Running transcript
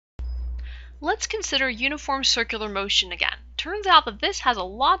let's consider uniform circular motion again. Turns out that this has a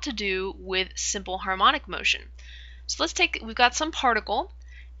lot to do with simple harmonic motion. So we've got some particle,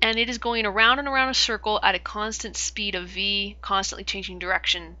 and it is going around and around a circle at a constant speed of v, constantly changing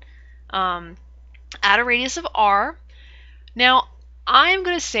direction, at a radius of r. Now, I'm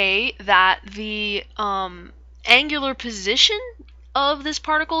going to say that the angular position of this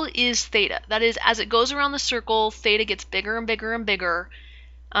particle is theta. That is, as it goes around the circle, theta gets bigger and bigger and bigger.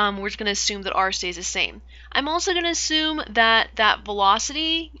 We're just going to assume that r stays the same. I'm also going to assume that that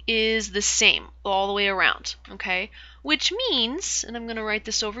velocity is the same all the way around, okay? Which means, and I'm going to write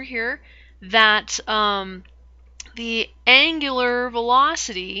this over here, that the angular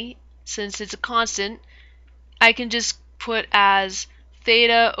velocity, since it's a constant, I can just put as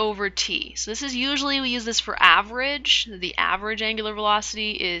theta over t. So this is usually, we use this for average. The average angular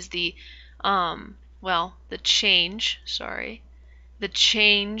velocity is the, the change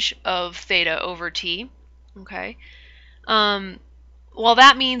of theta over t, okay? Well,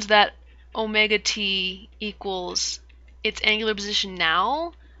 that means that omega t equals its angular position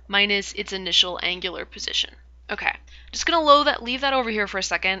now minus its initial angular position. Okay, just gonna leave that over here for a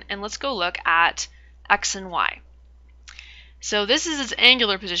second, and let's go look at x and y. So this is its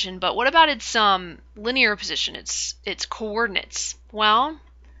angular position, but what about its linear position, its coordinates? Well,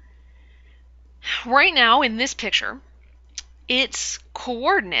 right now in this picture, its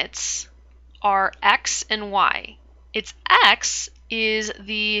coordinates are x and y. Its x is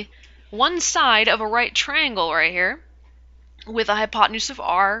the one side of a right triangle right here with a hypotenuse of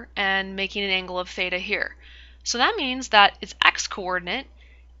r and making an angle of theta here. So that means that its x coordinate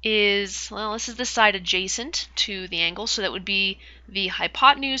is, well, this is the side adjacent to the angle, so that would be the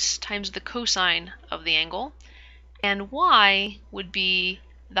hypotenuse times the cosine of the angle, and y would be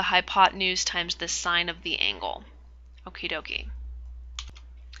the hypotenuse times the sine of the angle. Okie dokie.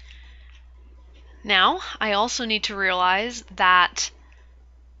 Now, I also need to realize that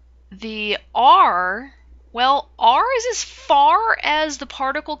the r, well, r is as far as the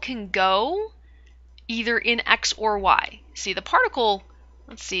particle can go, either in x or y. See, the particle,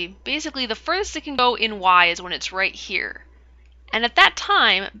 let's see, basically the furthest it can go in y is when it's right here. And at that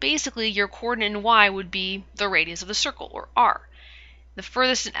time, basically your coordinate in y would be the radius of the circle, or r. The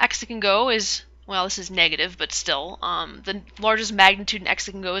furthest in x it can go is, well, this is negative, but still, the largest magnitude in x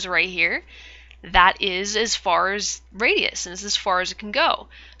it can go is right here. That is as far as radius, and it's as far as it can go.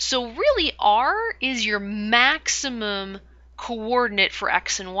 So really, r is your maximum coordinate for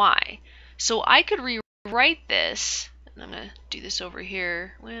x and y. So I could rewrite this, and I'm going to do this over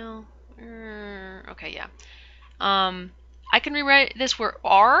here. Well, okay, yeah. I can rewrite this where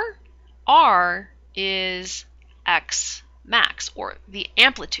r is x max, or the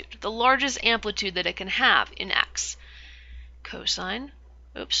amplitude, the largest amplitude that it can have in x. Cosine.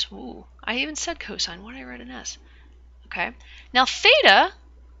 Oops, ooh, I even said cosine. Why did I write an S? Okay. Now theta,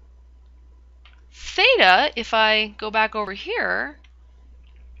 if I go back over here,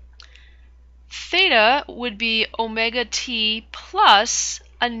 theta would be omega t plus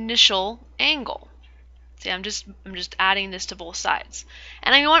initial angle. See, I'm just adding this to both sides.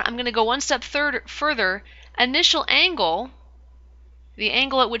 And you know what? I'm going to go one step further. Initial angle, the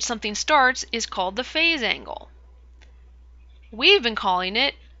angle at which something starts, is called the phase angle. We've been calling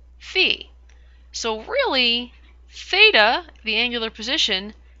it phi. So really, theta, the angular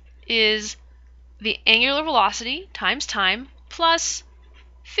position, is the angular velocity times time plus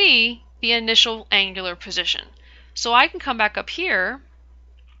phi, the initial angular position. So I can come back up here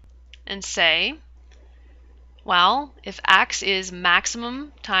and say, well, if x is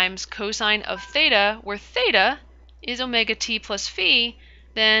maximum times cosine of theta, where theta is omega t plus phi,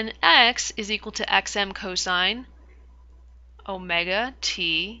 then x is equal to xm cosine omega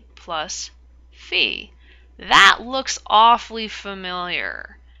t plus phi. That looks awfully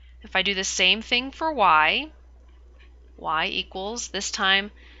familiar. If I do the same thing for y equals, this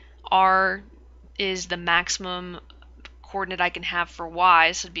time r is the maximum coordinate I can have for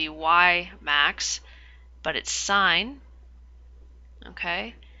y, so it'd be y max, but it's sine,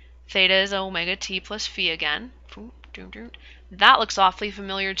 okay? Theta is omega t plus phi again. That looks awfully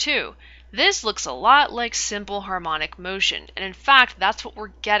familiar too. This looks a lot like simple harmonic motion, and in fact, that's what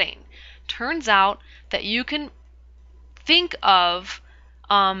we're getting. Turns out that you can think of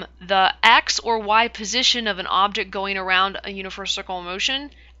the x or y position of an object going around a uniform circular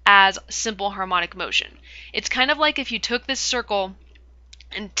motion as simple harmonic motion. It's kind of like if you took this circle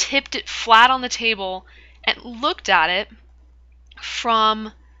and tipped it flat on the table and looked at it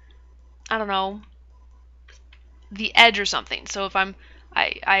from, I don't know, the edge or something. So if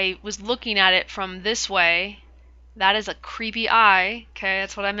I was looking at it from this way, That is a creepy eye. Okay,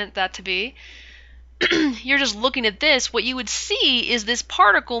 that's what I meant that to be. You're just looking at this. What you would see is this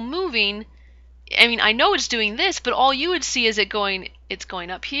particle moving. I mean, I know it's doing this, but all you would see is it's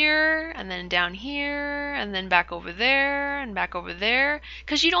going up here, and then down here, and then back over there, and back over there,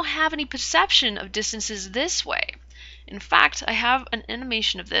 because you don't have any perception of distances this way. In fact, I have an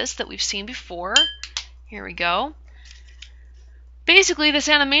animation of this that we've seen before. Here we go. Basically, this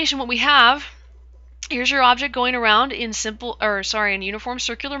animation, what we have, here's your object going around in in uniform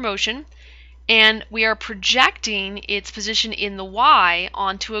circular motion, and we are projecting its position in the y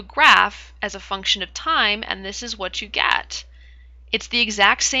onto a graph as a function of time, and this is what you get. It's the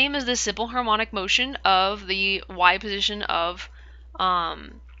exact same as the simple harmonic motion of the y position of a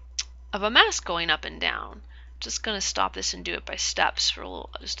mass going up and down. Just going to stop this and do it by steps for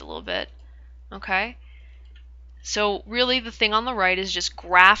just a little bit. Okay? So really the thing on the right is just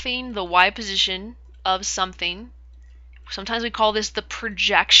graphing the y position of something. Sometimes we call this the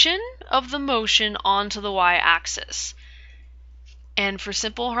projection of the motion onto the y-axis. And for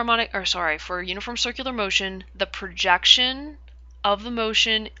for uniform circular motion, the projection of the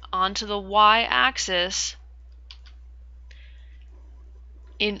motion onto the y-axis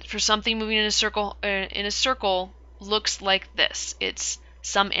for something moving in a circle looks like this. It's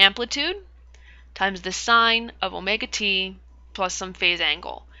some amplitude times the sine of omega t plus some phase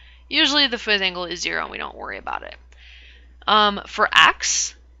angle. Usually the phase angle is 0 and we don't worry about it. For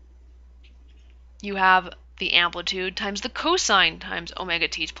x, you have the amplitude times the cosine times omega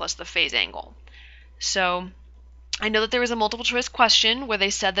t plus the phase angle. So I know that there was a multiple choice question where they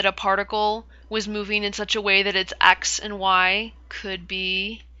said that a particle was moving in such a way that its x and y could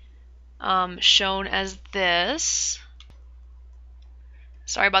be shown as this.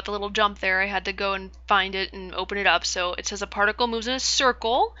 Sorry about the little jump there. I had to go and find it and open it up. So it says a particle moves in a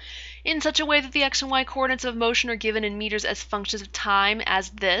circle in such a way that the x and y coordinates of motion are given in meters as functions of time as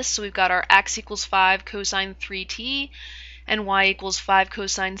this. So we've got our x equals 5 cosine 3t and y equals 5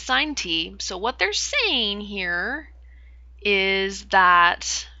 cosine sine t. So what they're saying here is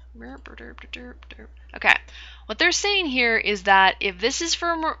that... Okay. What they're saying here is that if this is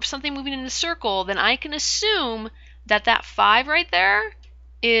for something moving in a circle, then I can assume that that 5 right there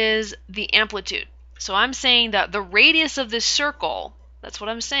is the amplitude. So I'm saying that the radius of this circle, that's what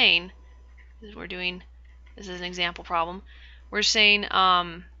I'm saying. This is an example problem. We're saying,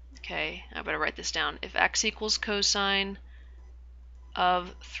 okay, I better write this down. If x equals cosine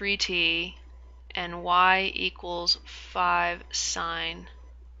of 3t and y equals 5 sine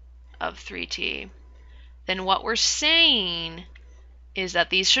of 3t, then what we're saying is that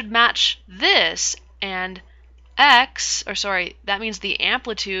these should match this, and that means the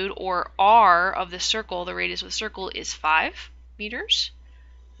amplitude, or r, of the circle, the radius of the circle, is 5 meters.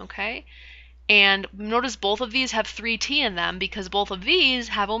 Okay? And notice both of these have 3t in them because both of these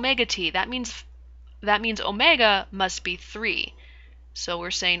have omega t. That means omega must be 3. So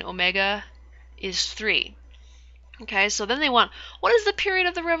we're saying omega is 3. Okay, so then they want, what is the period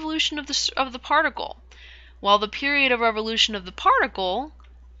of the revolution of the particle? Well, the period of revolution of the particle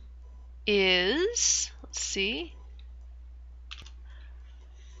is, let's see,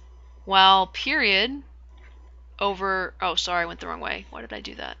 well, period over, oh, sorry, I went the wrong way. Why did I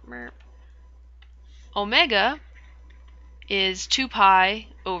do that? Merp. Omega is 2 pi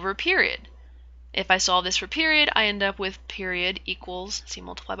over period. If I solve this for period, I end up with period equals, see,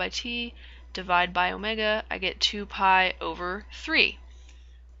 multiply by t, divide by omega, I get 2 pi over 3.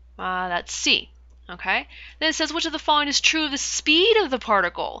 That's C. Okay? Then it says, which of the following is true of the speed of the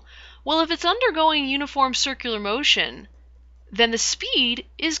particle? Well, if it's undergoing uniform circular motion, then the speed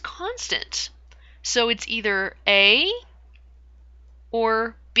is constant. So it's either A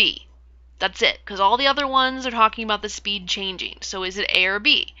or B. That's it, because all the other ones are talking about the speed changing. So is it A or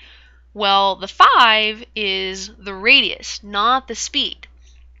B? Well, the 5 is the radius, not the speed.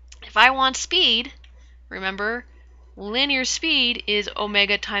 If I want speed, remember, linear speed is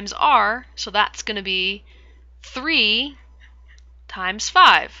omega times r, so that's going to be 3 times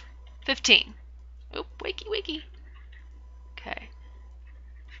 5, 15. Oop, wakey. Okay.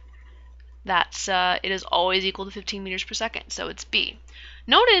 That's, it is always equal to 15 meters per second, so it's B.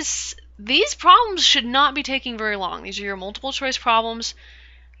 Notice, these problems should not be taking very long. These are your multiple choice problems.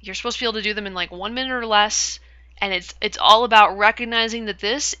 You're supposed to be able to do them in like 1 minute or less, and it's all about recognizing that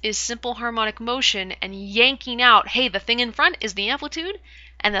this is simple harmonic motion and yanking out, hey, the thing in front is the amplitude,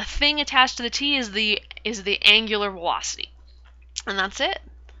 and the thing attached to the t is the angular velocity. And that's it.